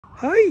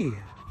Hi,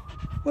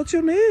 what's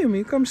your name?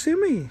 You come see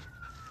me.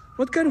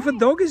 What kind of a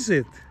dog is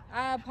it?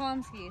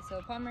 Pomsky,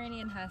 so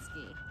Pomeranian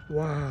Husky.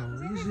 Wow,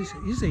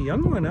 he's a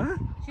young one, huh?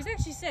 She's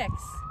actually 6.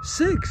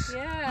 6?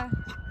 Yeah.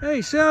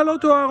 Hey, say hello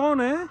to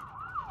Aaron, eh?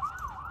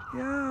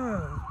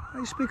 Yeah,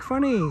 I speak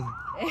funny.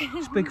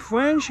 Speak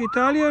French,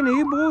 Italian,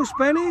 Hebrew,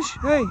 Spanish.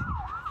 Hey.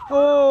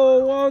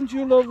 Oh, aren't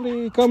you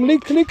lovely? Come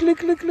lick.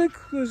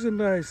 Isn't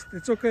nice.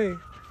 It's okay.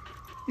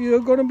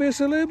 You're gonna be a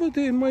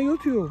celebrity in my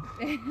YouTube.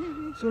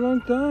 It's a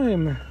long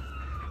time.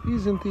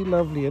 Isn't he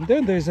lovely? And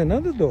then there's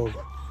another dog.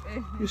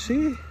 You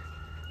see?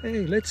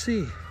 Hey, let's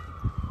see.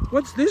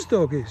 What's this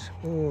dog is?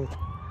 Oh,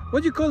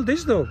 what do you call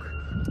this dog?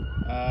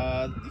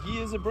 He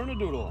is a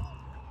Bernedoodle.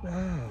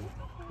 Wow.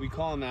 We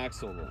call him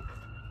Axel though.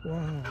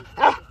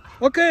 Wow.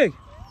 Okay.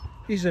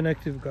 He's an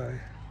active guy.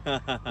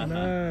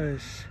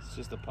 Nice. It's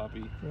just a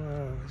puppy.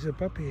 Wow, he's a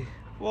puppy.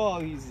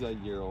 Well, he's a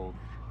year old.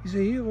 He's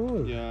a year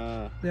old.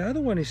 Yeah. The other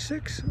one is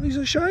 6. He's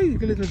a shy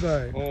little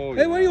guy. Oh,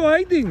 hey, yeah. where are you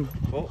hiding?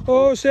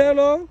 Oh, say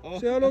hello. Oh.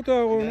 Say hello to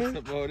Aaron.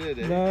 That's about it,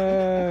 eh?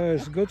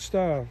 Nice. Good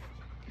stuff.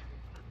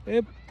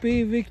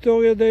 Happy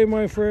Victoria Day,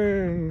 my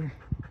friend.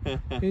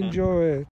 Enjoy it.